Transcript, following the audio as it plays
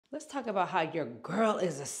Let's talk about how your girl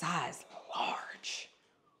is a size large.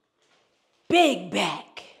 Big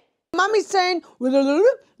back. Mommy's turn. Boom.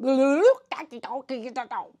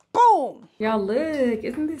 Y'all look,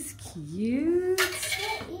 isn't this cute?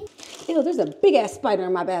 Ew, there's a big ass spider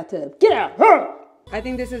in my bathtub. Get out. I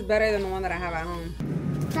think this is better than the one that I have at home.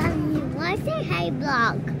 Daddy, why say hey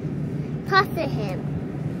vlog? Toss to him.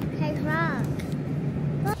 Hey vlog.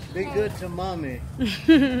 Be good to mommy.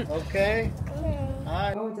 Okay?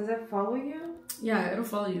 Alright. Oh, does it follow you? Yeah, it'll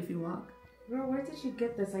follow you if you walk. Girl, where did you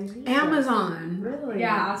get this? I need Amazon. that. Really?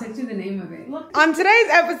 Yeah, I'll text you the name of it. Look. On today's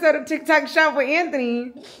episode of Tik Tok Shop with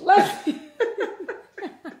Anthony, let's... 7,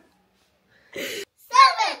 8,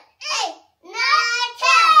 9,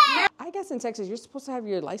 10. I guess in Texas, you're supposed to have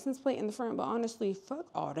your license plate in the front, but honestly, fuck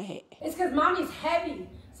all that. It's because mommy's heavy,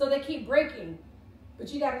 so they keep breaking.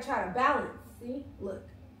 But you gotta try to balance. See? Look.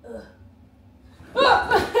 Ugh.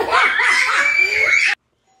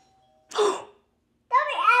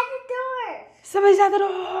 Somebody's at the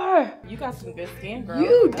door. You got some good skin, girl.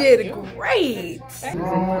 You did great.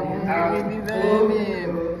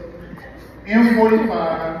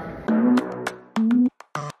 M45.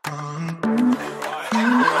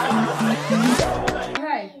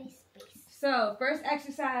 Okay. So, first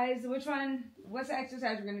exercise. Which one? What's the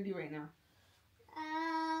exercise we're gonna do right now?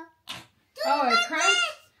 Oh, a crunch?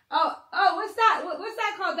 Oh, what's that? What's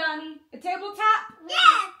that called, Donnie? A tabletop?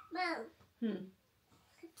 Yeah, Mom.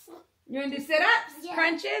 You want to do sit-ups? Yeah.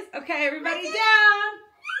 Crunches? Okay, everybody down.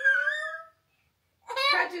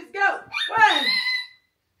 Crunches, go. 1,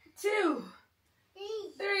 2,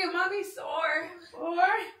 3. Mommy's sore. 4,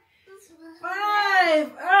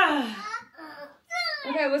 5. Ugh.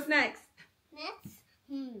 Okay, what's next? Next.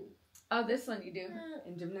 Oh, this one you do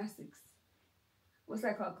in gymnastics. What's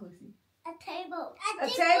that called, Khaleesi? A table. A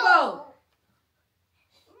table.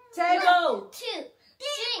 Table. 1, 2, 3,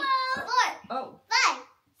 4, Oh. 5,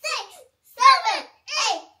 6, 7,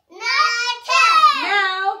 8, 9, 10.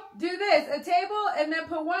 Now, do this. A table and then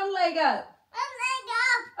put one leg up. One leg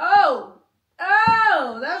up. Oh.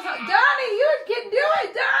 Oh. That's how. Donnie, you can do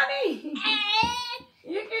it, Donnie.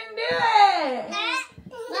 You can do it.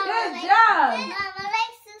 Good job. Mom, my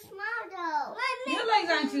leg's too small though. Your legs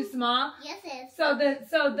aren't too small. Yes, it is. So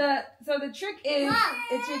the trick is Mom.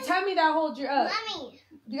 it's your tummy that holds you up. Mommy,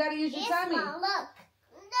 You gotta use your it's tummy. small. Look.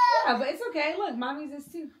 Yeah, but it's okay. Look, mommy's is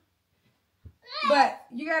too. But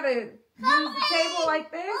you gotta use the table like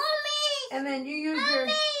this, and then you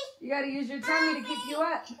gotta use your tummy to keep you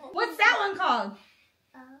up. What's that one called?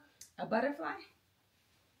 A butterfly?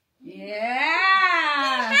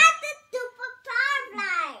 Yeah. You have to do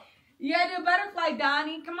butterfly. You gotta do a butterfly,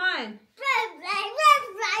 Donnie. Come on.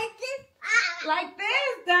 Butterfly, this. Like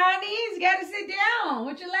this, Donnie. You gotta sit down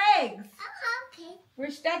with your legs. Okay.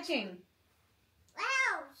 We're stretching.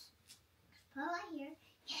 Wow. Put right here.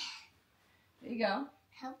 There you go.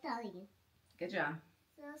 Help Daddy. Good job.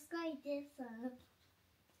 So let's go like this.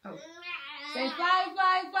 Oh. Say fly,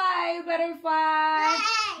 fly, fly, butterfly.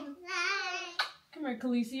 Come here,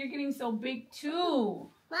 Khaleesi. You're getting so big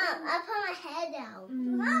too. Mom, I put my head down.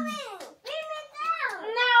 Mommy, bring me down.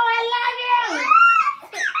 No, I love you.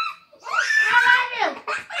 I love you.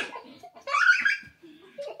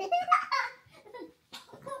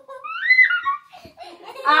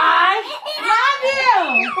 I love you.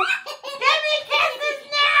 Give me kisses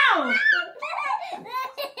now.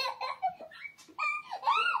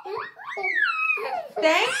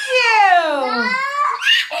 Thank you.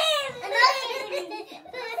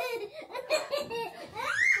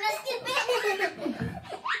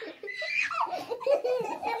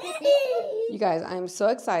 You guys, I'm so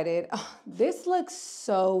excited. Oh, this looks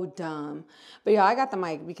so dumb. But yeah, I got the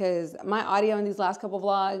mic because my audio in these last couple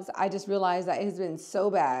vlogs, I just realized that it has been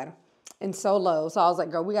so bad and so low. So I was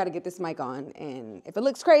like, girl, we got to get this mic on. And if it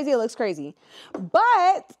looks crazy, it looks crazy.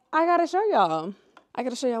 But I got to show y'all. I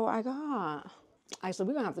got to show y'all what I got. Actually,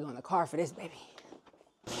 we're going to have to go in the car for this, baby.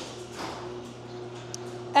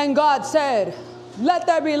 And God said, let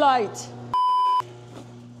there be light.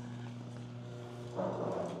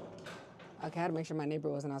 Okay, I had to make sure my neighbor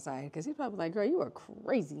wasn't outside because he's probably like, girl, you are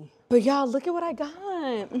crazy. But y'all, look at what I got.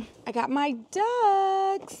 I got my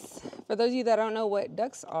ducks. For those of you that don't know what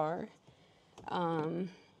ducks are,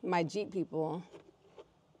 my Jeep people.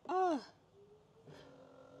 I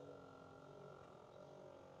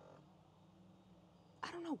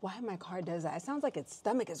don't know why my car does that. It sounds like its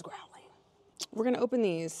stomach is growling. We're gonna open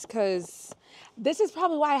these because this is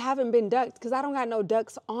probably why I haven't been ducked, because I don't got no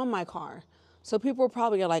ducks on my car. So people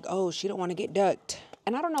probably are like, oh, she don't want to get ducked.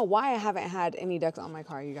 And I don't know why I haven't had any ducks on my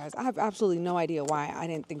car, you guys. I have absolutely no idea why I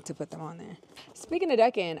didn't think to put them on there. Speaking of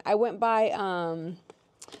ducking, I went by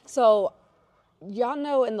So y'all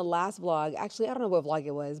know in the last vlog, actually, I don't know what vlog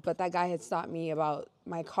it was, but that guy had stopped me about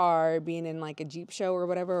my car being in like a Jeep show or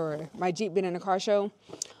whatever, or my Jeep being in a car show.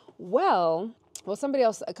 Well, somebody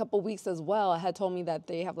else a couple weeks as well had told me that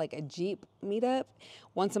they have like a Jeep meetup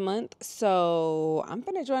once a month. So I'm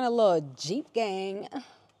gonna join a little Jeep gang.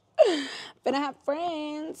 Gonna have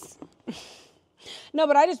friends. No,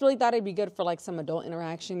 but I just really thought it'd be good for like some adult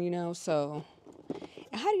interaction, you know, so.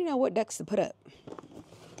 How do you know what ducks to put up?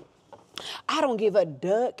 I don't give a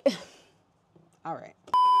duck. All right.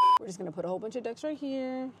 We're just gonna put a whole bunch of ducks right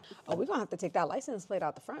here. Oh, we're gonna have to take that license plate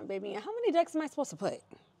out the front, baby. And how many ducks am I supposed to put?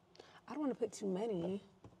 I don't wanna put too many.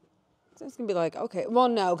 So it's gonna be like, okay, well,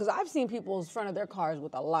 no, because I've seen people's front of their cars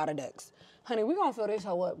with a lot of ducks. Honey, we're gonna fill this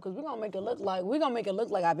hoe up because we're gonna make it look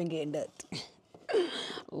like I've been getting ducked.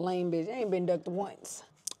 Lame bitch, I ain't been ducked once.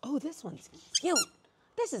 Oh, this one's cute.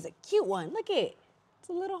 This is a cute one, look at it. It's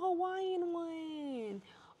a little Hawaiian one.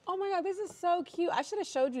 Oh my God, this is so cute. I should have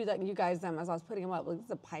showed you that, you guys, them as I was putting them up. Look, this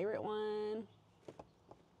is a pirate one.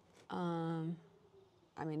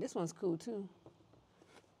 I mean, this one's cool too.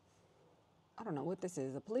 I don't know what this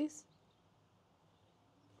is, a police?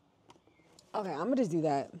 Okay, I'm gonna just do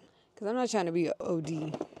that because I'm not trying to be a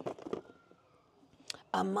OD.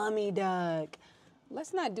 A mummy duck.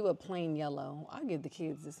 Let's not do a plain yellow. I'll give the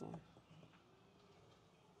kids this one.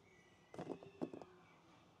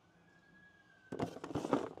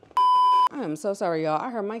 I am so sorry, y'all. I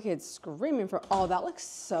heard my kids screaming for, oh, that looks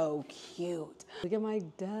so cute. Look at my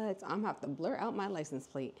ducks. I'm gonna have to blur out my license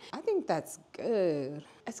plate. I think that's good.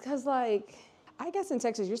 It's cause like, I guess in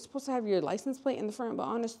Texas, you're supposed to have your license plate in the front, but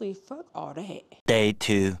honestly, fuck all that. Day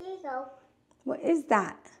 2. Here you go. What is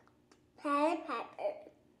that? Pepper.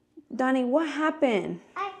 Donnie, what happened?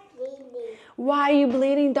 I'm bleeding. Why are you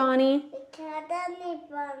bleeding, Donnie? Because I need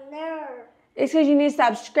my nerve. It's because you need to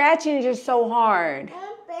stop scratching just so hard.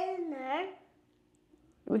 I'm better.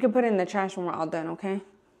 We can put it in the trash when we're all done, okay?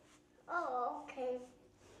 Oh, okay.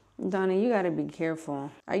 Donnie, you gotta be careful.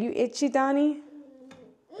 Are you itchy, Donnie?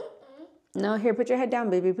 No, here, put your head down,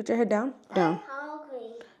 baby. Put your head down. Down. I'm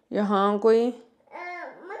hungry. You're hungry?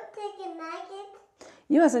 My chicken nuggets.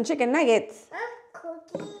 You want some chicken nuggets?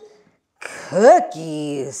 Cookies.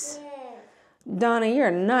 Cookies? Yeah. Donnie,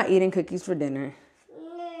 you're not eating cookies for dinner.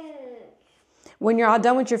 No. When you're all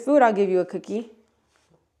done with your food, I'll give you a cookie.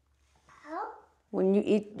 How?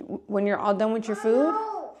 When you're all done with your food?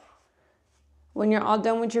 No. When you're all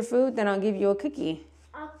done with your food, then I'll give you a cookie.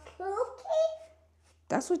 A cookie?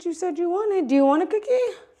 That's what you said you wanted. Do you want a cookie?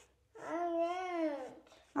 I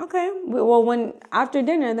want. Okay. Well, after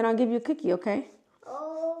dinner, then I'll give you a cookie, okay?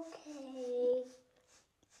 Okay.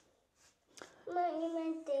 Mom, you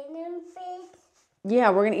want dinner, please? Yeah,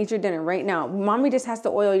 we're gonna eat your dinner right now. Mommy just has to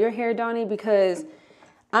oil your hair, Donnie, because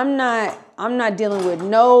I'm not dealing with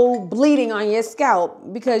no bleeding on your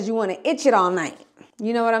scalp because you want to itch it all night.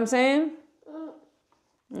 You know what I'm saying?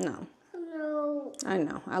 No. No. I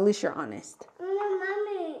know. At least you're honest. No,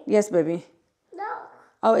 Mommy. Yes, baby. No.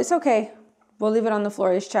 Oh, it's okay. We'll leave it on the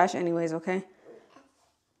floor. It's trash anyways, okay?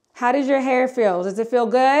 How does your hair feel? Does it feel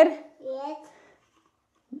good? Yes.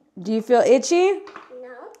 Do you feel itchy?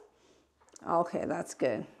 No. Okay, that's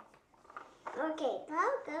good. Okay,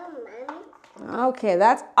 that's good, Mommy. Okay,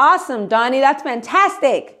 that's awesome, Donnie. That's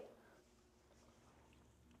fantastic.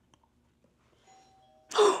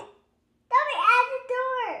 Mommy, at the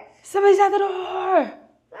door. Somebody's at the door.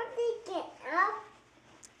 Mommy, get up.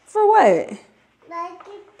 For what? Like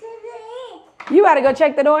it to the end. You gotta go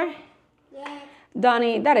check the door? Yes.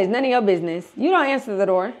 Donnie, that is none of your business. You don't answer the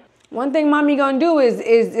door. One thing mommy gonna do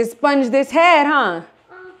is sponge this head, huh?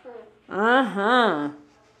 Uh-huh.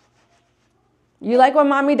 You like when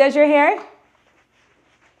mommy does your hair?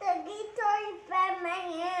 The guitar is by my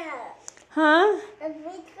hair. Huh? The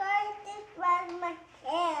guitar is by my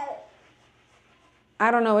hair.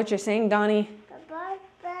 I don't know what you're saying, Donnie. The bug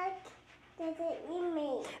doesn't eat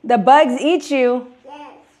me. The bugs eat you?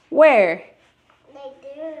 Yes, Where? they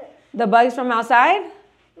do. The bugs from outside?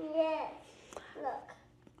 Yes. Look.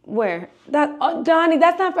 Where? Donnie,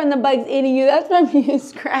 that's not from the bugs eating you. That's from you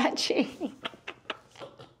scratching.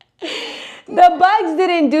 The bugs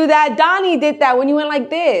didn't do that. Donnie did that when you went like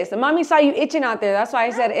this. And mommy saw you itching out there. That's why I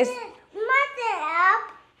said it's... Mother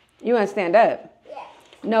up. You want to stand up? Yes.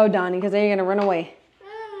 No, Donnie, because then you're going to run away.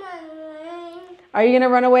 Mama. Are you going to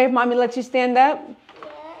run away if mommy lets you stand up?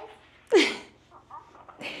 Yes.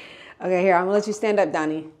 Okay, here, I'm going to let you stand up,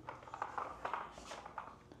 Donnie.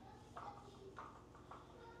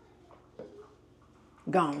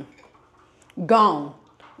 Gone. Gone.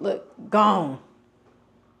 Look, gone.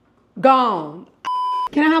 Gone.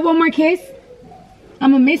 Can I have one more kiss?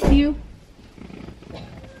 I'm going to miss you.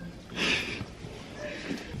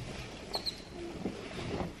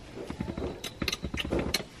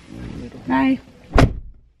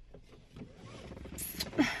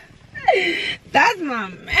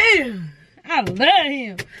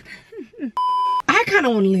 kind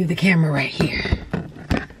of want to leave the camera right here.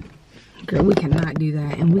 Girl, we cannot do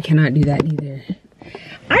that. And we cannot do that either.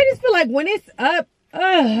 I just feel like when it's up,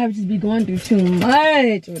 I just be going through too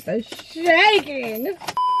much with the shaking.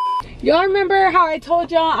 Y'all remember how I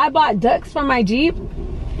told y'all I bought ducks for my Jeep?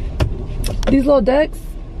 These little ducks.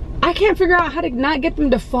 I can't figure out how to not get them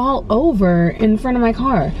to fall over in front of my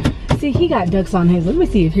car. See, he got ducks on his. Let me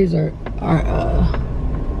see if his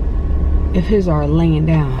are laying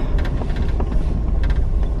down.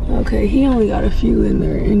 Okay, he only got a few in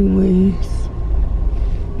there anyways.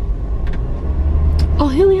 Oh,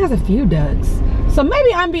 he only has a few ducks. So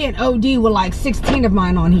maybe I'm being OD with like 16 of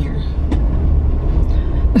mine on here.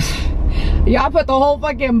 Y'all put the whole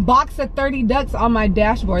fucking box of 30 ducks on my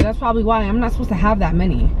dashboard. That's probably why I'm not supposed to have that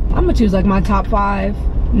many. I'm gonna choose like my top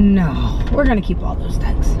 5. No, we're gonna keep all those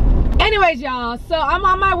ducks. Anyways, y'all, so I'm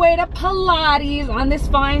on my way to Pilates on this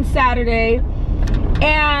fine Saturday.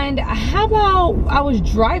 And how about I was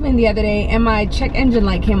driving the other day and my check engine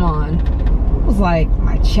light came on. I was like,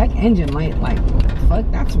 my check engine light, like, fuck,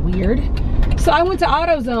 that's weird. So I went to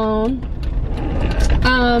AutoZone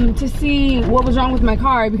to see what was wrong with my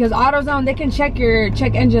car, because AutoZone, they can check your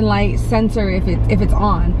check engine light sensor if it's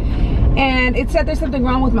on. And it said there's something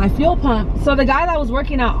wrong with my fuel pump. So the guy that was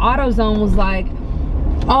working at AutoZone was like,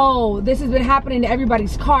 oh, this has been happening to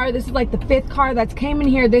everybody's car. This is like the 5th car that's came in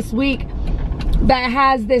here this week that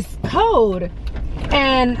has this code.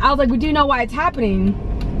 And I was like, well, do you know why it's happening?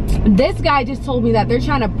 This guy just told me that they're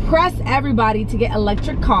trying to press everybody to get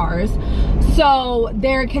electric cars. So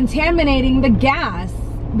they're contaminating the gas.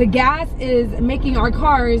 The gas is making our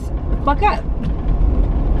cars fuck up.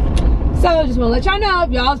 So just want to let y'all know, if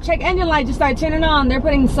y'all's check engine light just start turning on, they're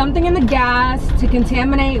putting something in the gas to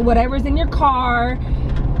contaminate whatever's in your car,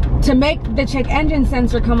 to make the check engine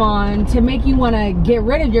sensor come on, to make you want to get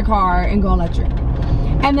rid of your car and go electric.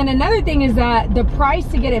 And then another thing is that the price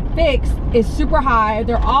to get it fixed is super high.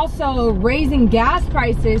 They're also raising gas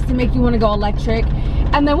prices to make you want to go electric.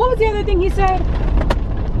 And then what was the other thing he said?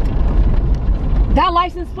 That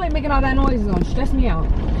license plate making all that noise is gonna stress me out.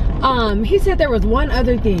 He said there was one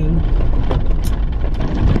other thing.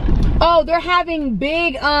 Oh, they're having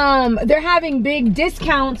big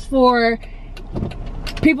discounts for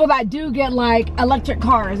people that do get like electric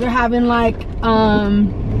cars. They're having like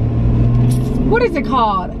what is it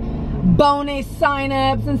called, bonus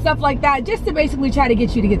signups and stuff like that, just to basically try to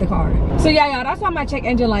get you to get the car. So yeah, y'all, that's why my check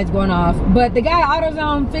engine light's going off. But the guy at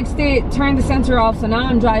AutoZone fixed it, turned the sensor off, so now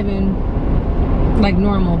I'm driving like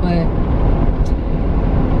normal. But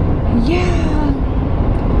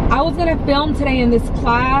yeah, I was gonna film today in this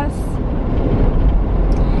class.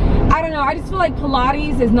 I don't know, I just feel like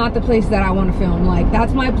Pilates is not the place that I want to film. Like,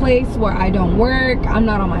 that's my place where I don't work, I'm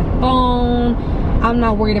not on my phone, I'm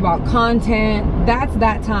not worried about content. That's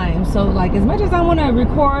that time. So like, as much as I want to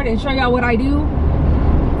record and show y'all what I do,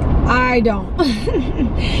 I don't.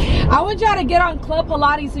 I want y'all to get on Club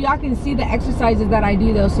Pilates so y'all can see the exercises that I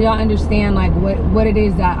do though, so y'all understand like what it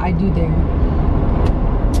is that I do there.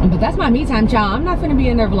 But that's my me time, child. I'm not gonna be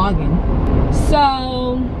in there vlogging.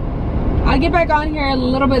 So I'll get back on here a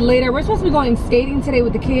little bit later. We're supposed to be going skating today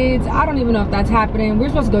with the kids. I don't even know if that's happening. We were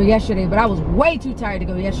supposed to go yesterday, but I was way too tired to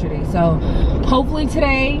go yesterday. So hopefully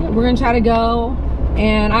today we're gonna try to go.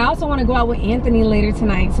 And I also want to go out with Anthony later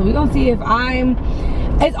tonight. So we're gonna see if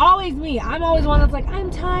it's always me. I'm always one that's like, I'm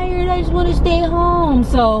tired, I just want to stay home.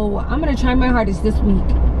 So I'm gonna try my hardest this week.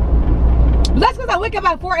 But that's because I wake up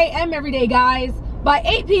at 4 a.m. every day, guys. By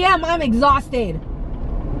 8 p.m. I'm exhausted.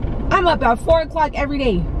 I'm up at 4 o'clock every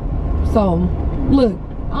day. So, look,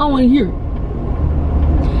 I don't want to hear it.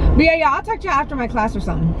 But yeah, I'll talk to you after my class or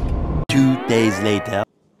something. 2 days later.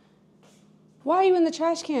 Why are you in the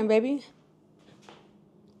trash can, baby?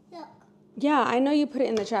 Look. Yeah, I know you put it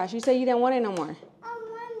in the trash. You said you didn't want it no more. I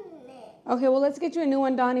want it. Okay, well, let's get you a new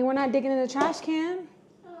one, Donnie. We're not digging in the trash can. Is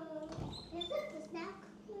this the snack?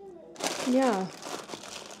 Yeah.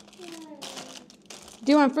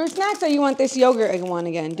 Do you want fruit snacks or you want this yogurt one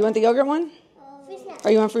again? Do you want the yogurt one? Fruit snacks. Or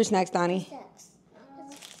you want fruit snacks, Donnie? Snacks.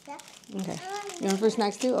 Okay. You want fruit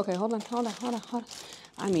snacks too? Okay, hold on.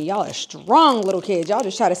 I mean, y'all are strong little kids. Y'all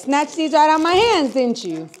just try to snatch these right out of my hands, didn't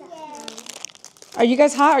you? Yeah. Are you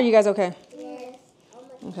guys hot? Or are you guys okay? Yes.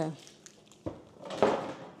 Okay.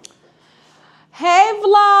 Hey,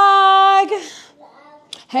 vlog.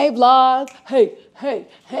 Hey, vlog. Hey, vlog.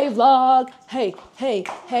 Hey, vlog.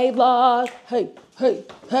 Hey, vlog.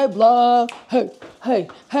 Hey, vlog. Hey,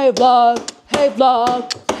 vlog. Hey, vlog.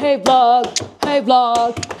 Hey,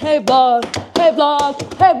 vlog. Hey, vlog. Hey, vlog.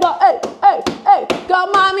 Hey, vlog. Hey, Go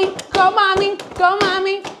mommy, go mommy, go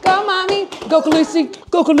mommy, go mommy. Go Khaleesi,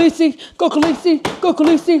 go Khaleesi, go Khaleesi, go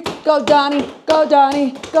Khaleesi. Go Doni, go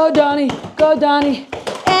Doni, go Doni, go Doni.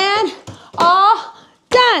 And all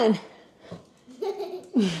done.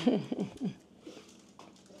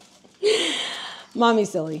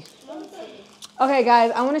 Mommy's silly. Okay,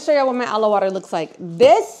 guys, I want to show you what my aloe water looks like.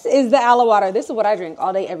 This is the aloe water. This is what I drink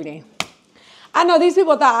all day, every day. I know these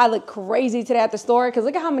people thought I looked crazy today at the store because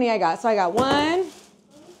look at how many I got. So I got 1,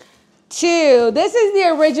 2. This is the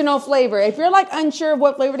original flavor. If you're like unsure of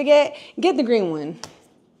what flavor to get the green one.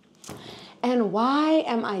 And why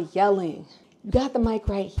am I yelling? You got the mic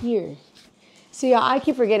right here. See, y'all, I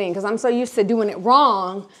keep forgetting because I'm so used to doing it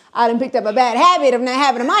wrong. I done picked up a bad habit of not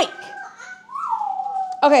having a mic.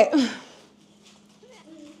 Okay.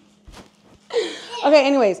 Okay,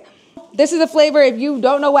 anyways. This is the flavor. If you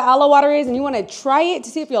don't know what aloe water is and you want to try it to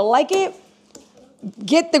see if you'll like it,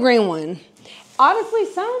 get the green one. Honestly,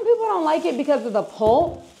 some people don't like it because of the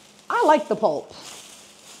pulp. I like the pulp.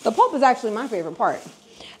 The pulp is actually my favorite part.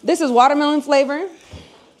 This is watermelon flavor.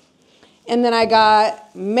 And then I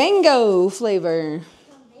got mango flavor.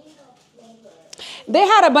 They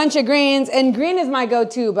had a bunch of greens, and green is my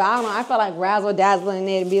go-to, but I don't know. I felt like razzle-dazzling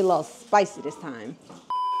it and be a little spicy this time.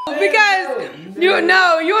 Because you want to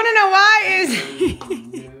know why?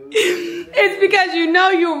 It's because you know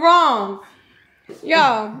you're wrong.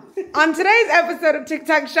 Yo, on today's episode of Tik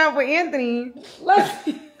Tok Shop with Anthony, let's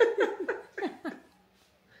show them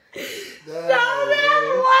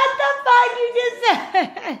what the fuck you just said.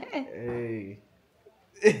 Hey.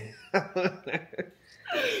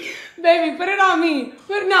 Baby, put it on me.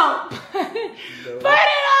 Put it on and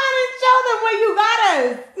show them what you got us.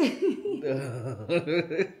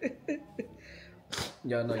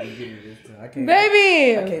 Y'all know you give me this time. I can't,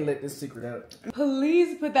 Baby. I can't let this secret out.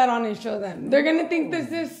 Please put that on and show them. They're gonna think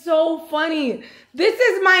this is so funny. This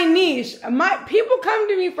is my niche. People come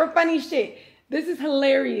to me for funny shit. This is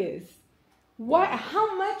hilarious. What?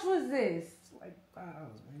 How much was this? Like $5,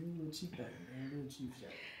 man. A little cheap back, man. A little cheap shop.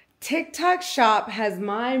 Tik Tok Shop has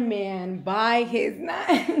my man buy his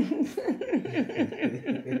knives.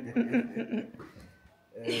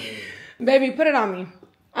 Baby, put it on me.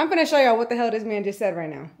 I'm gonna show y'all what the hell this man just said right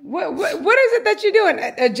now. What is it that you're doing?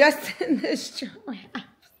 Adjusting the straps.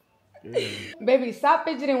 Baby, stop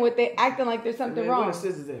fidgeting with it, acting like there's something wrong.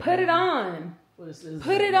 Put it on.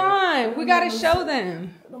 Put it on. We gotta show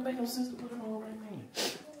them. It don't make no sense to put it on right now.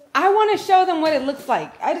 I want to show them what it looks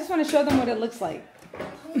like. I just want to show them what it looks like.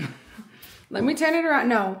 Let me turn it around.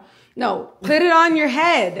 No. Put it on your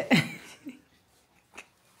head.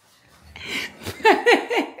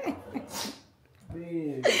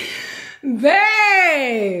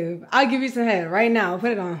 Babe, I'll give you some head right now.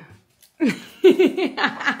 Put it on. There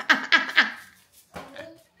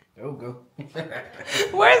we go.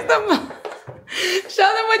 Where's the...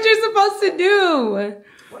 Show them what you're supposed to do.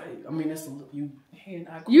 Wait, I mean, it's you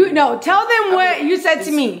hand-eye coordination. Tell them what you said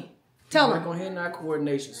to me. Tell them. Work on hand-eye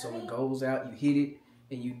coordination, so it goes out, you hit it,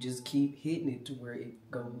 and you just keep hitting it to where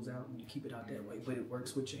it goes out, and you keep it out that way. But it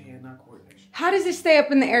works with your hand-eye coordination. How does it stay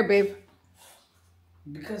up in the air, babe?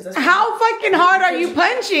 Because that's how fucking hard are you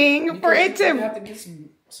punching for it to... You have to get some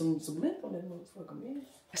length on that motherfucker, man.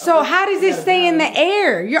 So how does it stay in the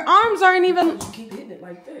air? Your arms aren't even... You keep hitting it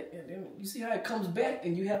like that, and then you see how it comes back,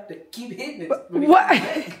 and you have to keep hitting it. What?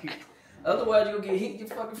 Otherwise, you'll get hit your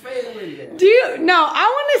fucking face already. Do you? No, I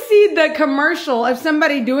want to see the commercial of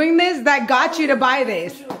somebody doing this that got you to buy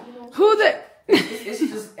this. Who the... It's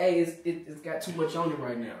just, hey, it's got too much on it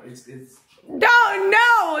right now. It's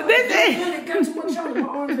No, this is... It got too much on it. My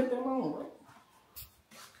arms ain't that long,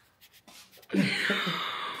 right?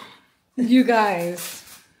 You guys...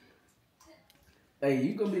 Hey,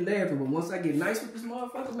 you gonna be laughing, but once I get nice with this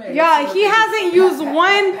motherfucker, man. Yeah, he hasn't used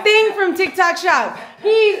one thing from Tik Tok Shop.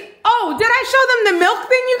 Oh, did I show them the milk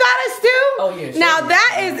thing you got us too? Oh yeah. Now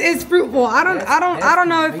that is fruitful. I don't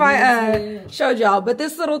know if I showed y'all, but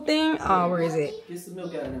this little thing. Oh, where is it? Get some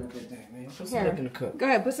milk out of everything, man. Put some milk in the cup. Go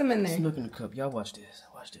ahead, put some in there. Some milk in the cup. Y'all watch this.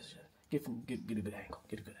 Watch this. Get a good angle.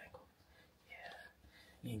 Get a good angle. Yeah.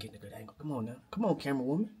 You ain't getting a good angle. Come on now. Come on, camera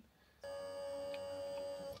woman.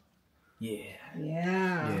 Yeah.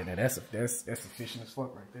 Yeah. Yeah, that's efficient as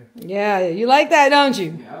fuck right there. Yeah, you like that, don't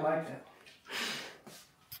you? Yeah, I like that.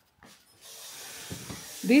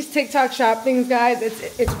 These Tik Tok Shop things, guys,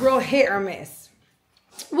 it's real hit or miss.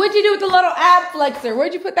 What'd you do with the little ab flexor?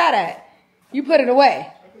 Where'd you put that at? You put it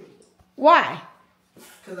away. Why?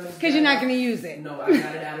 Because you're not going to use it. No, I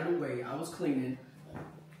got it out of the way. I was cleaning.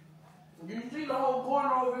 Did you see the whole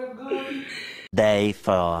corner over here good? Day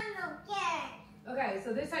 4. Okay,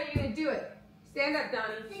 so this is how you're going to do it. Stand up,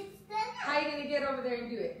 Doni. How are you gonna get over there and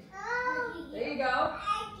do it? There you go.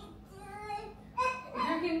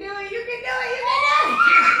 You can do it. You can do it. You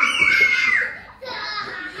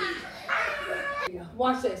can do it.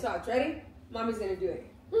 Watch this. Watch. Ready? Mommy's gonna do it.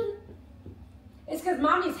 It's because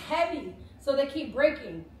mommy's heavy, so they keep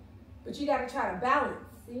breaking. But you gotta try to balance.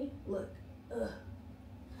 See? Look.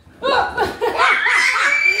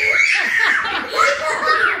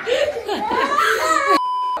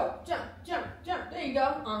 Jump, jump, jump. There you go.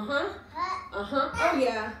 Uh-huh. Uh-huh. Oh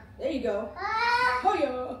yeah. There you go. Oh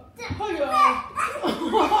yeah. Oh yeah.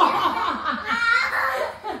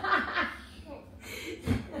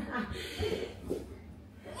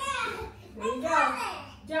 There you go.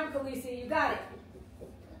 Jump, Khaleesi. You got it.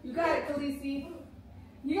 You got it, Khaleesi.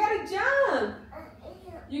 You gotta jump.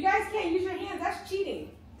 You guys can't use your hands. That's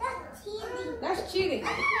cheating. That's cheating. That's cheating.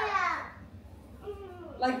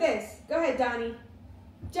 Like this. Go ahead, Donnie.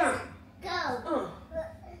 Jump. Go.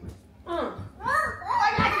 I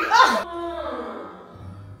got you.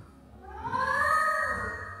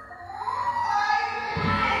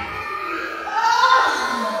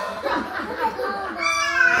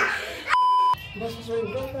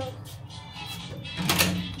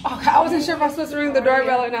 Okay, I wasn't sure if I was supposed to ring the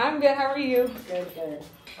doorbell or not. I'm good. How are you? Good, good.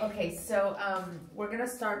 Okay, so we're gonna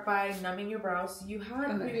start by numbing your brows. You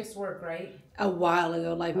had previous work, right? A while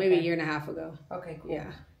ago, like maybe a year and a half ago. Okay, cool.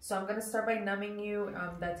 Yeah. So I'm gonna start by numbing you.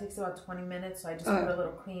 That takes about 20 minutes. So I just put a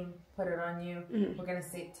little cream, put it on you. We're gonna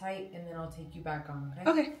sit tight, and then I'll take you back on. Okay.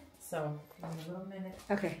 Okay. So in a little minute.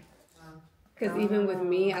 Okay. Because even with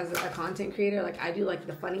me as a content creator, like I do like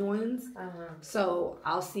the funny ones. So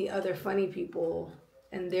I'll see other funny people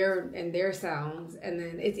and their sounds, and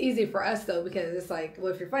then it's easy for us though because it's like,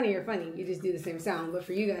 well, if you're funny, you're funny. You just do the same sound. But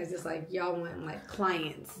for you guys, it's like y'all want like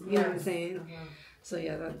clients. You know what I'm saying? So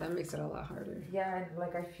yeah, that makes it a lot harder. Yeah, and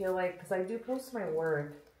like I feel like because I do post my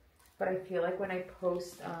work, but I feel like when I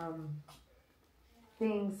post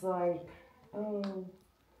things like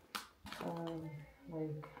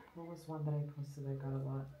like what was one that I posted that got a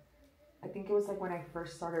lot? I think it was like when I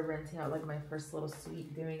first started renting out like my first little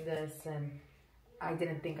suite doing this, and I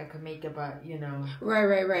didn't think I could make it, but you know.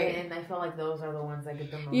 Right. And I feel like those are the ones I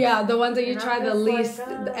get the most. Yeah, the ones that you try the least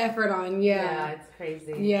effort on. Yeah, it's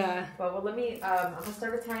crazy. Yeah. But well, let me, I'm going to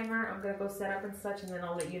start a timer. I'm going to go set up and such, and then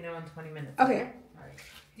I'll let you know in 20 minutes. Okay. All right.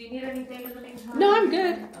 Do you need anything in the meantime? No, I'm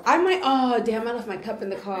good. Okay. I might, oh, damn, I left my cup in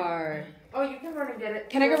the car. Oh, you can run and get it.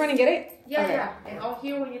 Can I go run and get it? Yeah, okay. yeah. And I'll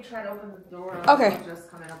hear when you try to open the door. Okay. Just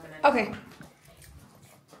coming up in Okay.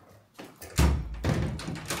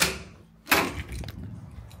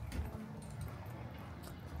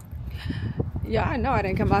 Yeah, I know I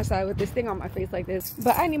didn't come outside with this thing on my face like this,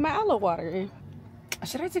 but I need my aloe water.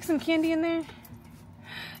 Should I take some candy in there?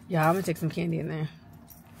 Yeah, I'm gonna take some candy in there.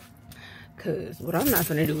 Cause what I'm not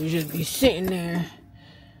gonna do is just be sitting there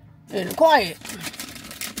and quiet.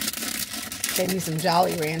 They need some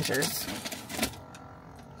Jolly Ranchers.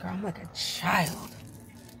 Girl, I'm like a child.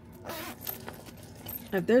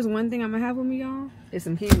 If there's one thing I'm gonna have with me, y'all, it's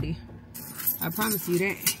some candy. I promise you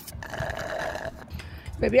that.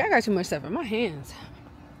 Baby, I got too much stuff in my hands.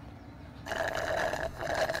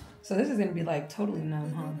 So this is gonna be like totally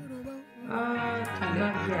numb, huh? Kind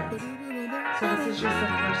of, yeah. So this is just the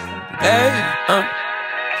first step. Hey,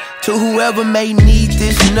 to whoever may need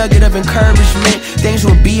this nugget of encouragement, things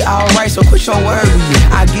will be alright, so quit your worrying.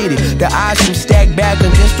 I get it, the odds seem stacked back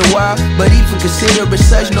against the wall, but even consider it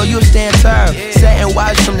such, know you'll stand tall. Sat and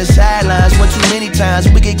watch from the sidelines one too many times.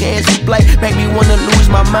 Wicked games to play make me wanna lose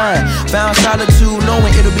my mind. Found solitude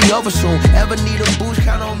knowing it'll be over soon. Ever need a boost,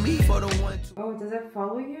 count on me for the one. Oh, does it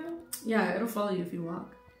follow you? Yeah, it'll follow you if you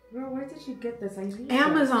walk. Girl, where did you get this? I need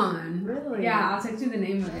Amazon. Really? Yeah, I'll text you the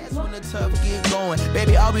name of it. When the tough get going,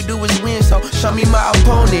 baby, all we do is win. So show me my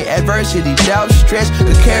opponent. Adversity, doubt, stress,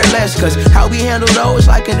 could care less. Cause how we handle those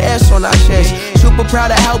like an S on our chest. Super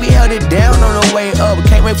proud of how we held it down on the way up.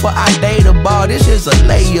 Can't wait for our day to ball. This is a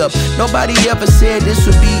layup. Nobody ever said this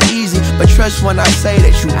would be easy, but trust when I say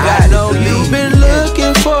that you got it. I know you've been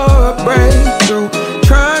looking for a breakthrough,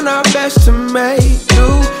 trying our best to make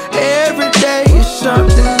do. Every day is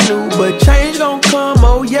something new, but change gon' come,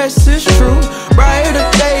 oh yes it's true. Brighter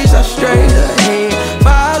days are straight ahead.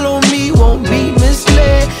 Follow me, won't be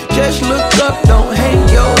misled. Just look up, don't hang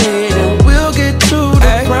your head, and we'll get to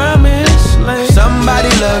the promised land.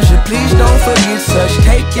 Somebody loves you, please don't forget such.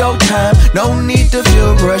 Take your time, no need to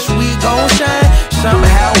feel rushed. We gon' shine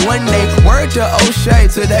somehow one day. Word to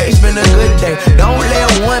O'Shea, today's been a good day. Don't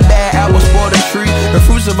let one bad apple spoil the tree. The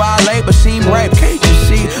fruits of our labor seem ripe, can't you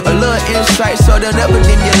see a little insight, so they'll never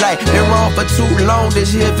dim your light. Been wrong for too long,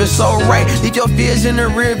 this here feels so right. Leave your fears in the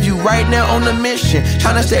rear view, right now on the mission.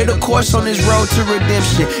 Tryna stay the course on this road to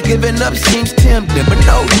redemption. Giving up seems tempting, but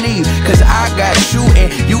no need, cause I got you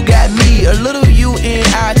and you got me. A little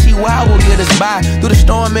UNITY will get us by. Through the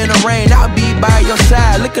storm and the rain, I'll be by your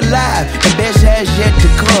side. Look alive, the best has yet to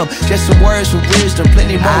come. Just some words of wisdom,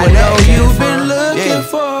 plenty more. I know you've been looking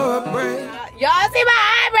for a break. Y'all see my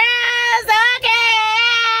eyebrows?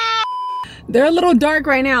 Okay. They're a little dark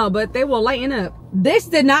right now, but they will lighten up. This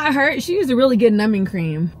did not hurt. She used a really good numbing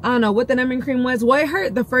cream. I don't know what the numbing cream was. Well, it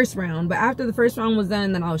hurt the first round, but after the first round was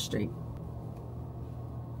done, then I was straight.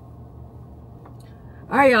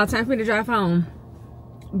 All right, y'all, time for me to drive home.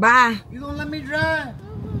 Bye. You gonna let me drive?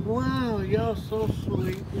 Wow, y'all so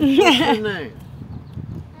sweet. What's your name?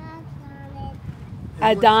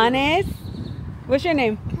 Adonis. What's your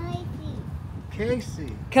name?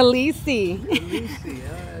 Casey. Khaleesi. Khaleesi.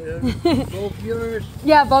 All right. Both yours?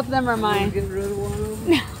 Yeah, both of them are mine. Get rid of one of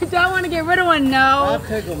them? Do I want to get rid of one? No. I'll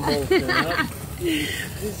take them both then.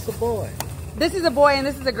 This is a boy. This is a boy and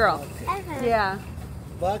this is a girl. Okay. Yeah.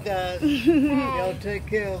 Bye, guys. Y'all take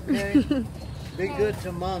care, okay? Be good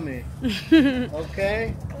to mommy.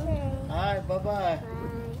 Okay? All right, bye-bye.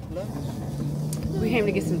 We came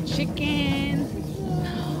to get some chicken.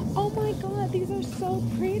 Oh my God, these are so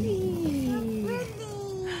pretty.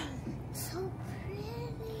 So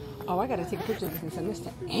pretty. Oh, I gotta take a picture of this and send this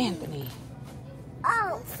to Anthony.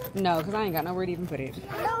 Oh. No, because I ain't got nowhere to even put it.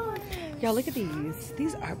 Y'all, look at these.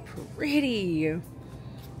 These are pretty. They're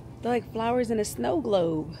like flowers in a snow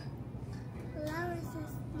globe. Flowers and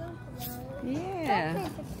snow globe. Yeah.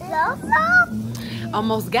 Snow?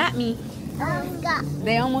 Almost got me.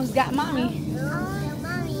 They almost got mommy.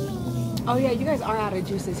 Mommy. Oh yeah, you guys are out of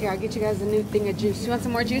juices. Here, I'll get you guys a new thing of juice. You want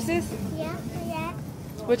some more juices? Yeah.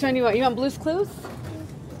 Which one do you want? You want Blue's Clues?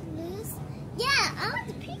 Yeah, I want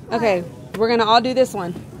the pink one. Okay, we're gonna all do this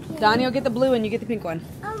one. Donnie will get the blue and you get the pink one.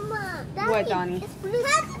 What, Donnie? It's Blue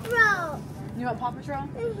Patrol. You want Paw Patrol?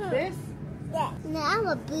 This? Yeah. No, I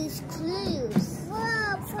want Blue's Clues.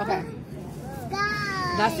 Whoa. Okay.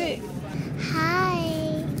 Guys. That's it.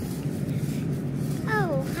 Hi.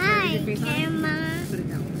 Oh, hi, Grandma. Put it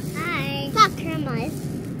down. Hi. It's not Grandma.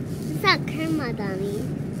 It's not Grandma, Donnie.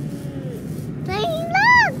 Donnie,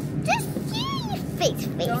 look. Just see face.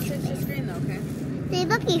 Don't touch the screen though, okay? See,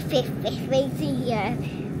 look at face in here.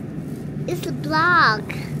 It's a blog.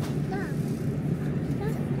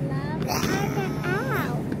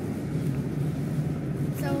 Ow.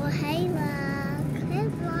 So, hey, vlog. Hey,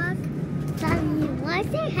 vlog. Donnie, why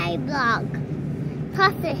say hey, vlog?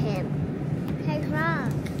 Talk to him. Hey,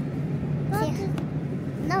 vlog.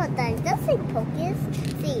 No, Donnie, don't say focus.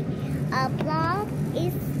 See, a vlog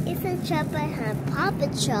is a job I have Paw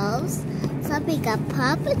Patrols. So we got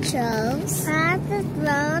Paw Patrols. The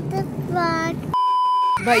vlog.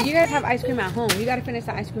 But you guys have ice cream at home. You gotta finish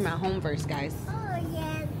the ice cream at home first, guys. Oh,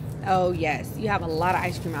 yes. Oh yes, you have a lot of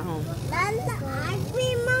ice cream at home. That's the ice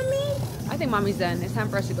cream, Mommy. I think Mommy's done. It's time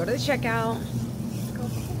for us to go to the checkout. Go to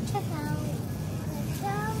the checkout. Let's go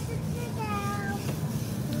to the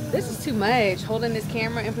checkout. This is too much. Holding this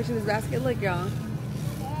camera and pushing this basket. Look, y'all.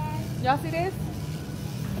 Y'all see this?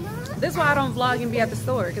 This is why I don't vlog and be at the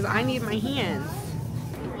store, because I need my hands.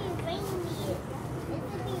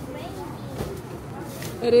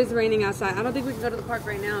 It is raining outside. I don't think we can go to the park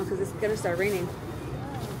right now because it's gonna start raining.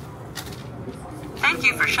 Thank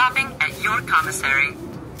you for shopping at your commissary.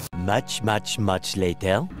 Much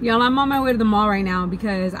later. Y'all, I'm on my way to the mall right now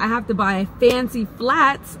because I have to buy fancy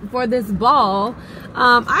flats for this ball.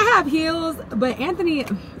 I have heels, but Anthony,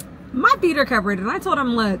 my feet are covered, and I told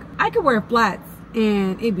him, look, I could wear flats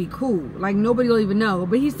and it'd be cool. Like, nobody will even know.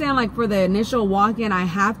 But he's saying, like, for the initial walk-in, I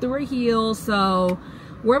have to wear heels, so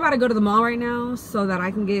we're about to go to the mall right now so that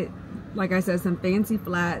I can get, like I said, some fancy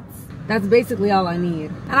flats. That's basically all I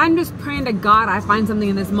need. And I'm just praying to God I find something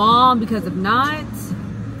in this mall, because if not,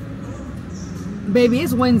 baby,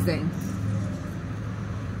 it's Wednesday.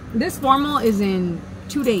 This formal is in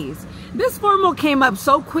 2 days. This formal came up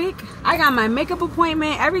so quick. I got my makeup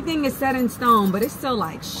appointment. Everything is set in stone, but it's still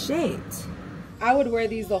like shit. I would wear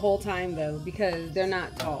these the whole time though, because they're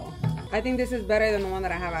not tall. I think this is better than the one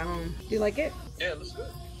that I have at home. Do you like it? Yeah, it looks good.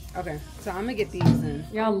 Okay, so I'm gonna get these then.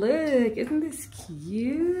 Y'all look, isn't this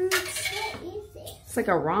cute? It's like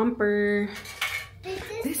a romper.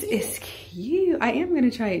 This is cute. I am gonna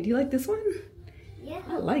try it. Do you like this one? Yeah.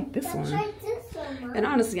 I like this one. Try this one, Mom. And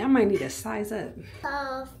honestly, I might need to size up.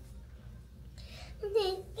 That's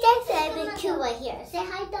a cute right here. Say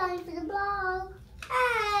hi, Donnie, for the vlog.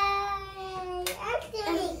 Hi.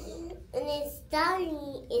 And it's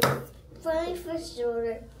Donnie is Funny for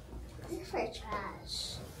sure. This is for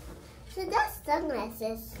trash. So that's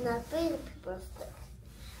sunglasses, not for the people stuff.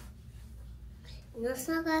 No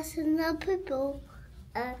sunglasses, not people.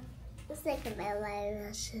 It's like my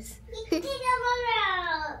eyelashes.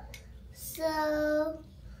 So,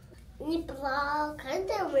 you blow kind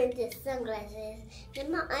of with the sunglasses.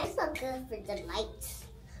 Then my eyes look good for the lights.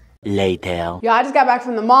 Later. Yo, I just got back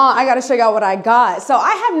from the mall. I gotta show y'all what I got. So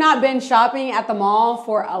I have not been shopping at the mall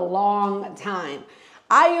for a long time.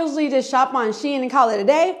 I usually just shop on Shein and call it a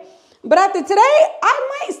day. But after today,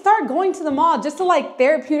 I might start going to the mall just to like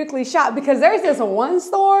therapeutically shop because there's this one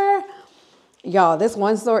store. Y'all, this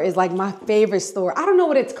one store is like my favorite store. I don't know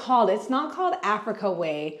what it's called. It's not called Africa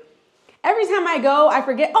Way. Every time I go, I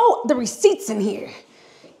forget. Oh, the receipt's in here.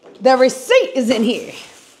 The receipt is in here.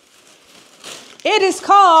 It is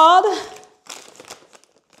called,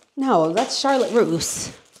 no, that's Charlotte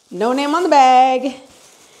Russe. No name on the bag.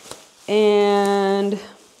 And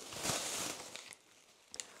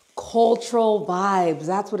Cultural Vibes.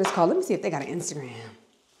 That's what it's called. Let me see if they got an Instagram.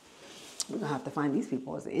 We're gonna have to find these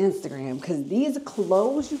people as an Instagram because these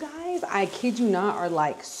clothes, you guys, I kid you not, are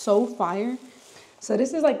like so fire. So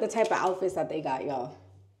this is like the type of outfits that they got, y'all.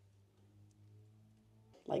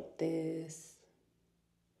 Like this.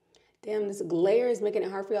 Damn, this glare is making it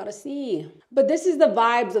hard for y'all to see. But this is the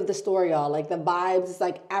vibes of the store, y'all. Like the vibes, it's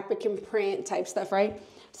like African print type stuff, right?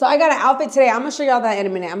 So I got an outfit today. I'm gonna show y'all that in a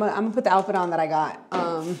minute. I'm gonna put the outfit on that I got.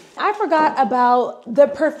 I forgot about the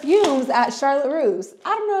perfumes at Charlotte Russe.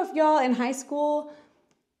 I don't know if y'all in high school,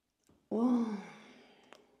 well,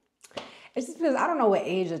 it's just because I don't know what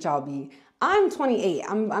age that y'all be. I'm 28.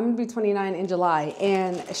 I'm gonna be 29 in July.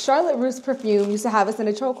 And Charlotte Russe perfume used to have us in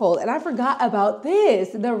a chokehold. And I forgot about this,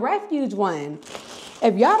 the Refuge one.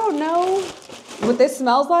 If y'all don't know what this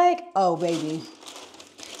smells like, oh baby.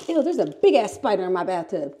 Ew, there's a big ass spider in my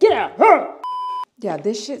bathtub. Get out. Yeah,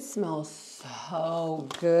 this shit smells so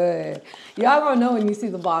good. Y'all gonna know when you see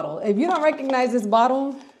the bottle. If you don't recognize this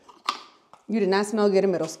bottle, you did not smell good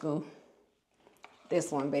in middle school.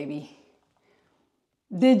 This one, baby.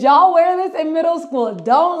 Did y'all wear this in middle school?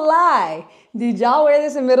 Don't lie. Did y'all wear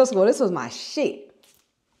this in middle school? This was my shit.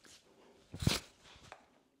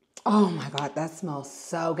 Oh my God, that smells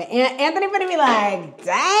so good. And Anthony gonna be like,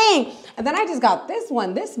 dang. And then I just got this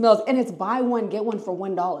one. This smells, and it's buy one, get one for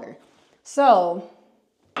 $1. So,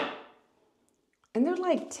 and they're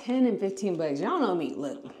like 10 and 15 bucks. Y'all know me,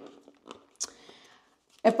 look.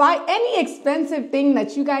 If any expensive thing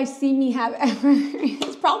that you guys see me have ever,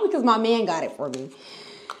 it's probably because my man got it for me.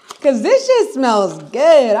 Because this shit smells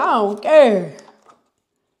good. I don't care.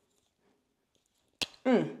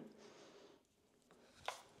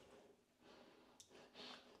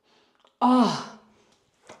 Oh,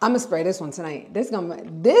 I'm going to spray this one tonight. This gonna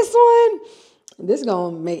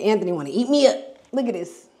make Anthony want to eat me up. Look at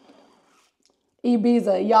this.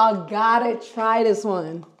 Ibiza, y'all gotta try this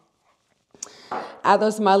one. Add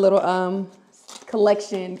those to my little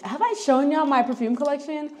collection. Have I shown y'all my perfume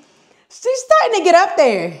collection? She's starting to get up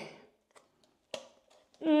there.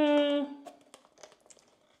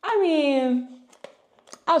 I mean,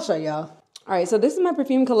 I'll show y'all. All right, so this is my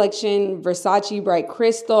perfume collection, Versace Bright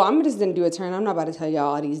Crystal. I'm just gonna do a turn. I'm not about to tell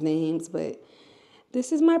y'all all these names, but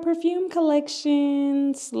this is my perfume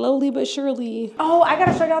collection, slowly but surely. Oh, I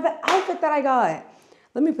gotta show y'all the outfit that I got.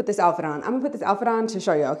 Let me put this outfit on. I'm gonna put this outfit on to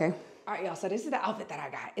show you, okay? All right, y'all, so this is the outfit that I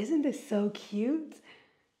got. Isn't this so cute?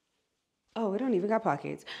 Oh, it don't even got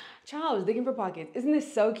pockets. Child, I was digging for pockets. Isn't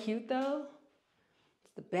this so cute, though?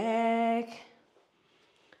 It's the bag.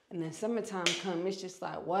 And then summertime come, it's just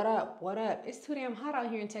like, what up, what up? It's too damn hot out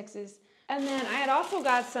here in Texas. And then I had also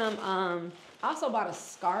got some, I also bought a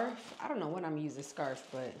scarf. I don't know what I'm using scarf,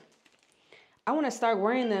 but I want to start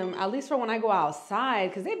wearing them, at least for when I go outside,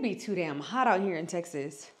 because it'd be too damn hot out here in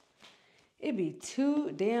Texas. It'd be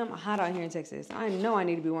too damn hot out here in Texas. I know I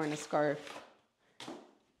need to be wearing a scarf.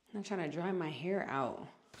 I'm trying to dry my hair out.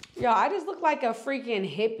 Y'all, I just look like a freaking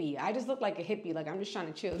hippie. I just look like a hippie. Like I'm just trying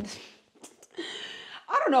to chill.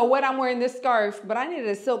 I don't know what I'm wearing this scarf, but I needed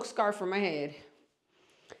a silk scarf for my head.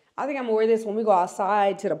 I think I'm gonna wear this when we go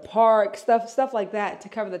outside to the park, stuff like that to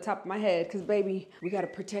cover the top of my head. Cause baby, we gotta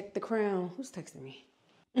protect the crown. Who's texting me?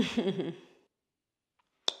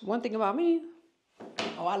 One thing about me,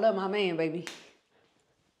 oh, I love my man, baby.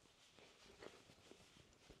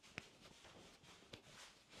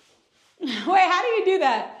 Wait, how do you do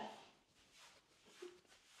that?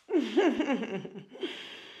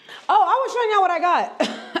 Oh, I was showing y'all what I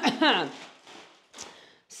got.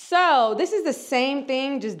 So this is the same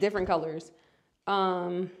thing, just different colors.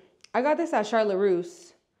 I got this at Charlotte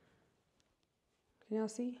Russe. Can y'all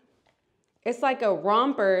see? It's like a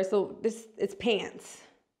romper, so it's pants.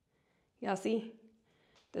 Y'all see?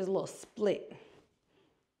 There's a little split.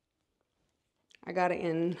 I got it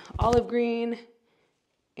in olive green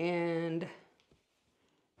and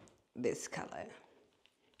this color.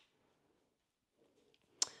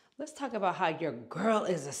 Let's talk about how your girl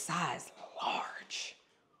is a size large.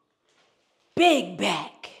 Big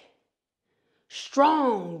back.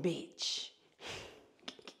 Strong bitch.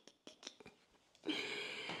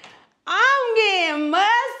 I'm getting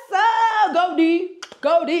muscle. Go D.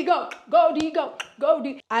 Go D, go. Go D, go. Go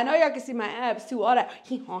D. I know y'all can see my abs too. All that.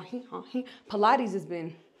 Pilates has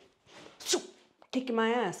been kicking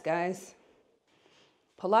my ass, guys.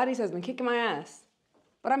 Pilates has been kicking my ass.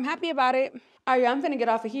 But I'm happy about it. All right, I'm finna get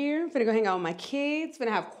off of here. I'm finna go hang out with my kids.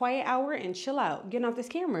 Finna have quiet hour and chill out. Getting off this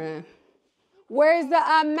camera. Where's the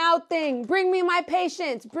mouth thing? Bring me my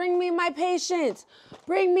patients. Bring me my patients.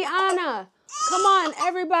 Bring me Anna. Come on,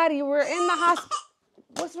 everybody. We're in the hospital.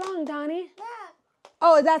 What's wrong, Donnie?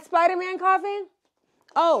 Oh, is that Spider-Man coughing?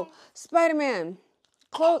 Oh, Spider-Man.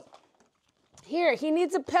 Close. Here, he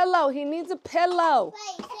needs a pillow. He needs a pillow.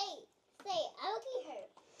 Say, I'll get her.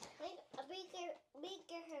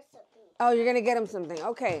 Get her something. Oh, you're gonna get him something.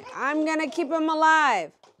 Okay, I'm gonna keep him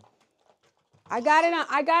alive. I got it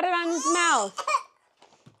on his mouth.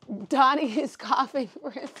 Donnie is coughing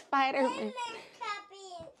for a Spider-Man.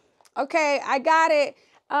 Okay, I got it.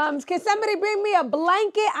 Can somebody bring me a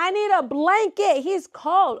blanket? I need a blanket. He's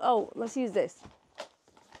cold. Oh, let's use this.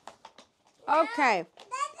 Okay.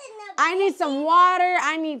 I need some water.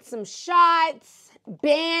 I need some shots,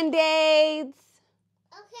 Band-Aids.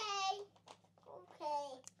 Okay.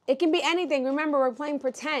 It can be anything. Remember, we're playing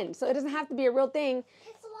pretend, so it doesn't have to be a real thing.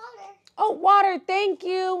 It's water. Oh, water. Thank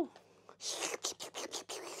you.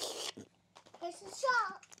 There's a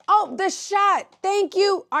shot. Oh, the shot. Thank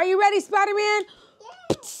you. Are you ready, Spider-Man?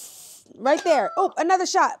 Yes. Right there. Oh, another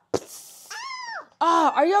shot.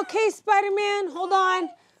 Oh, are you okay, Spider-Man? Hold on.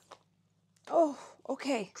 Oh,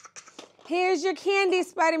 okay. Here's your candy,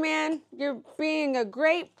 Spider-Man. You're being a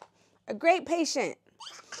great patient.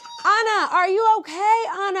 Anna, are you okay,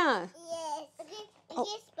 Anna? Yes.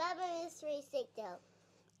 Okay, Spider-Man is really sick though.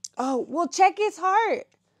 Oh, well, check his heart.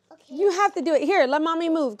 Okay. You have to do it. Here, let mommy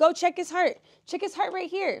move. Go check his heart. Check his heart right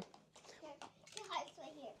here. Your heart's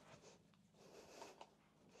right here.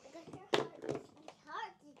 Because your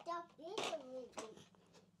heart is not big already.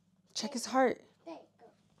 Check his heart. There you go.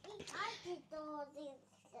 His heart is all this.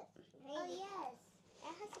 Oh, yes.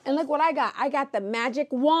 And look what I got. I got the magic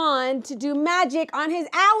wand to do magic on his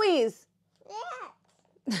owies.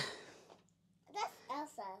 Yeah. That's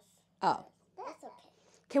Elsa's. Oh. That's okay.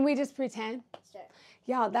 Can we just pretend? Sure.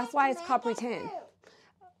 Y'all, that's why it's called pretend.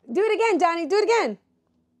 Do it again, Donnie. Do it again.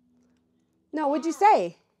 No, what'd you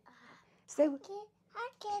say? Say. I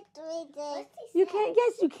can't do this. You can't.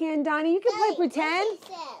 Yes, you can, Donnie. You can play pretend.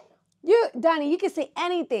 Donnie, you can say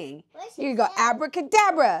anything. You can go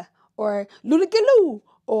abracadabra or lulikaloo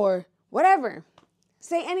or whatever.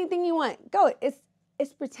 Say anything you want. Go.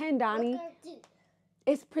 It's pretend, Donnie.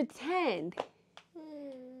 It's pretend.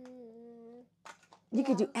 You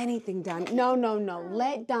could do anything, Donnie. No.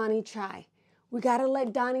 Let Donnie try. We gotta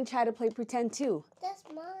let Donnie try to play pretend too. That's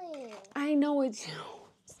mine. I know it's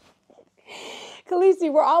yours. Khaleesi,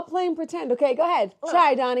 we're all playing pretend. Okay, go ahead.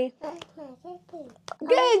 Try, Donnie.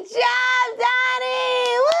 Good job,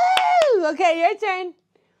 Donnie! Woo! Okay, your turn.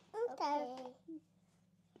 Okay.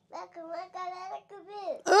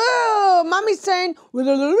 Oh, mommy's turn.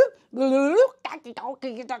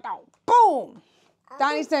 Boom.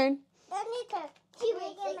 Donnie's turn.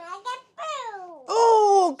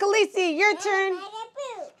 Oh, Khaleesi, your turn.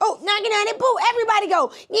 Oh, nagging boo. Everybody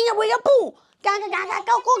go. Boo. Go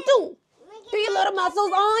too. Do your little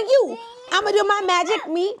muscles on you. I'ma do my magic,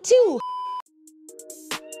 me too.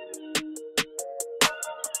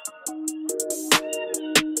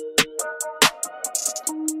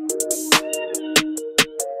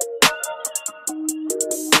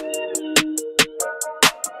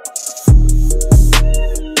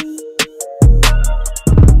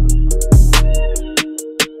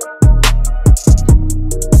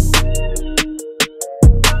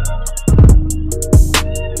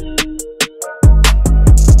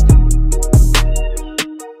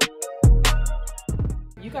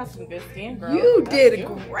 Some good skin, girl. You did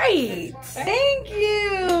great. Thank you.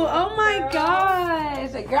 Oh my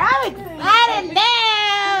gosh. Girl, I'm excited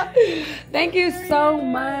now. Thank you so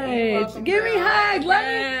much. Give me a hug. Let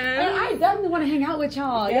me. I definitely want to hang out with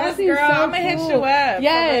y'all. Yes, y'all seem girl, so I'ma hit you up.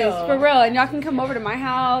 Yes, for real. And y'all can come over to my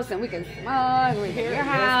house and we can smoke. And we can your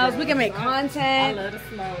house. We can make content. I love to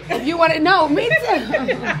smoke. If you want to know, me too.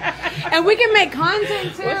 And we can make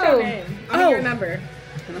content too. What's your name? I need your number.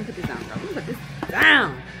 Let me put this down, girl. Let me put this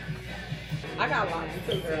down. I got lots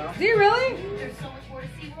too, girl. Do you really?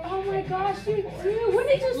 Oh my gosh, you do. When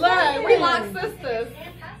did you start? Look, we locked sisters.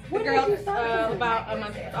 When Girl, did you start? about a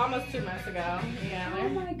month, almost 2 months ago. Yeah. Oh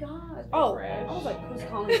my gosh. Oh, I was like, who's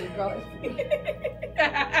calling me, girl?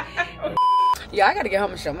 Yeah, I gotta get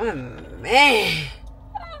home and show my man.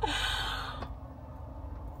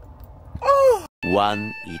 Oh.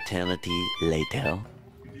 One eternity later.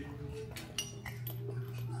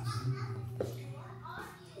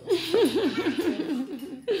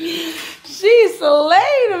 She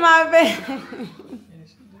slayed my baby.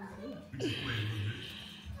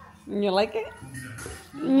 You like it?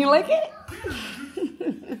 You like it?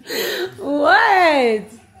 What?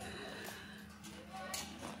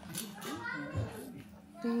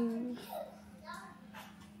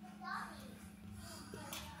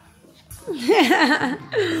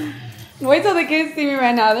 Wait till the kids see me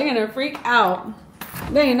right now. They're gonna freak out.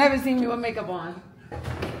 They ain't never seen me with makeup on.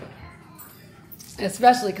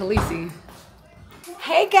 Especially Khaleesi.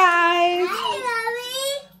 Hey guys. Hi,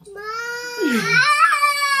 Mommy. Mom.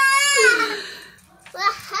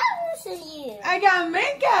 What happened to you? I got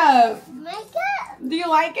makeup. Makeup? Do you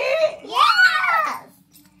like it? Yes.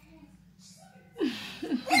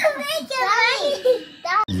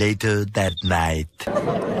 Makeup. Later that night.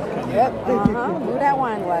 Yep. Do that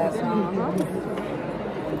wine glass.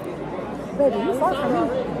 Baby, you far from me.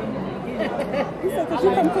 You said that you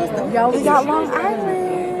come close. Yo, we got Long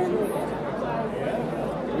Island.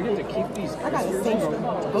 We get to keep these. I got a single.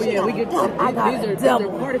 Oh yeah, we get. I got these a are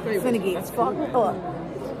double. party favorites. Finna get fucked up.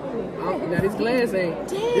 Now this glass ain't.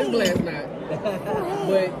 This glass not.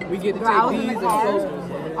 But we get to Girl, I take was in these the and car. close.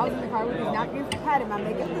 I was in the car with these napkins, patted my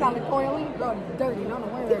makeup, because I'm coily, girl, dirty. I don't know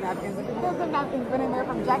where they're napkins. There's some napkins been in there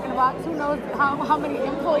from Jack in the Box. Who knows how many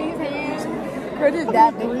employees' hands? Girl, just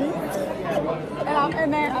that big. And then I'm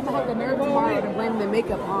gonna have the nerve tomorrow to blame the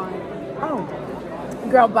makeup on. Oh,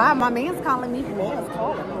 girl, bye. My man's calling me. Man's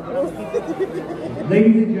calling me.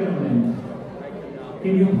 Ladies and gentlemen,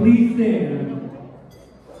 can you please stand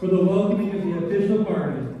for the welcoming of the official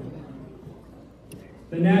party,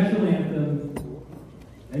 the national anthem,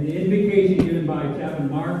 and the invocation given by Chaplain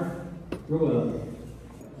Mark Roel.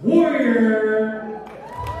 Warrior!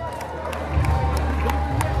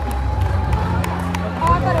 Oh,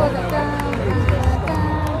 I thought it was a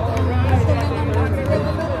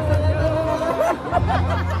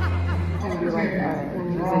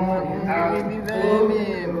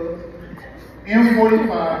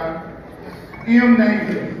M45,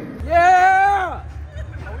 M90. Yeah!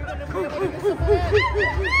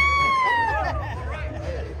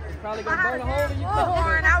 Probably gonna burn a hole in your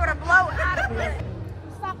horn, I would have blown out of it.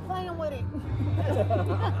 Stop playing with it.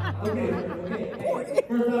 Okay.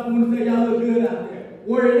 First off, I want to say y'all look good out there.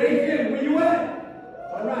 Warrior Nation, where you at?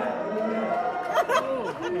 All right.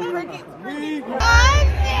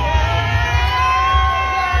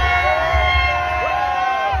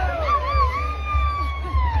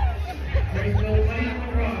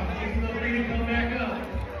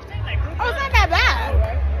 Oh, it's not that bad.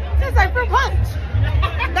 It's like fruit punch.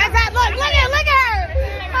 That's that. Look at her.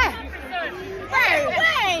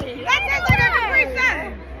 Wait. That tastes like a Capri Sun.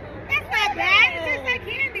 That's not bad. It tastes like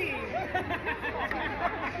candy.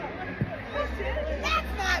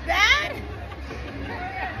 That's not bad.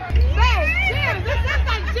 Babe, cheers. This tastes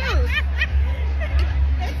like juice.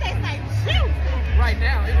 This tastes like juice. Right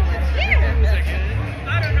now, anyway. Cheers. I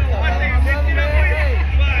don't know what they picked it up with,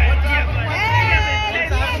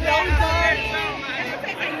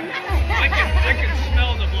 I can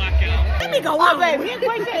smell the blackout. Let me go. Oh, baby.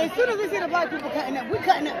 As soon as we see the black people cutting up, we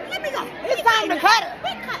cutting up. Let me go. It's time to cut it.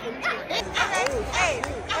 We cutting up.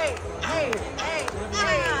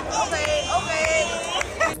 Okay.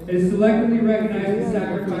 Is selectively recognized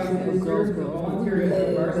sacrifices served for volunteerism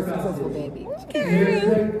of our spouses. And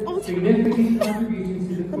their significant contributions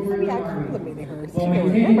to the Korean Army while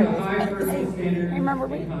maintaining a high personal standard and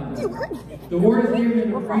conduct. The award is given in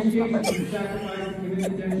appreciation for the sacrifice and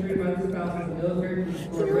commitment demonstrated by the spouses of military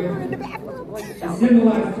Korea. It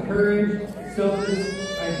symbolizes courage, selfless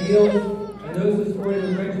ideals, and those who supported the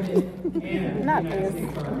regiment and the United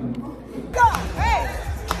States Army.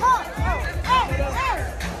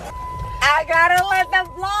 I gotta let the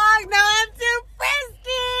vlog know I'm too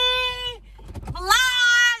frisky.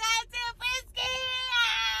 Vlog, I'm too frisky.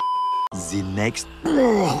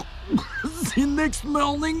 The next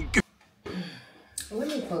morning. Let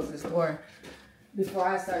me close this door. before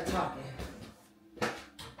I start talking.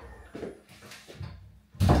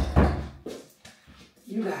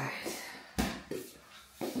 You guys.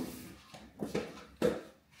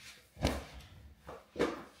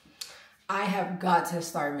 I have got to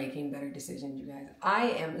start making better decisions, you guys.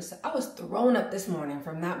 I was thrown up this morning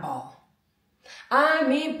from that ball. I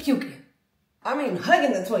mean puking. I mean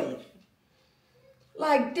hugging the toilet.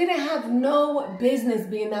 Like, didn't have no business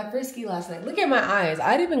being that frisky last night. Look at my eyes.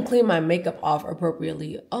 I didn't even clean my makeup off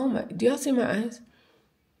appropriately. Oh my, do y'all see my eyes?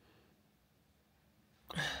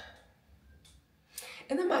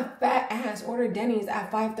 And then my fat ass ordered Denny's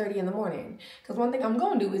at 5:30 in the morning. Because one thing I'm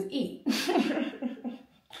going to do is eat.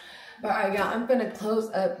 But all right, y'all, I'm going to close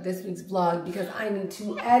up this week's vlog because I need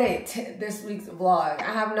to edit this week's vlog.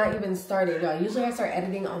 I have not even started, y'all. Usually I start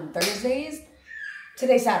editing on Thursdays.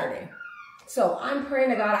 Today's Saturday. So I'm praying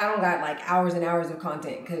to God I don't got like hours and hours of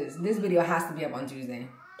content because this video has to be up on Tuesday.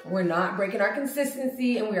 We're not breaking our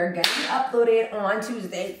consistency and we are getting uploaded on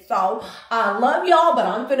Tuesday. So I love y'all, but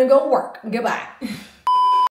I'm finna go work. Goodbye.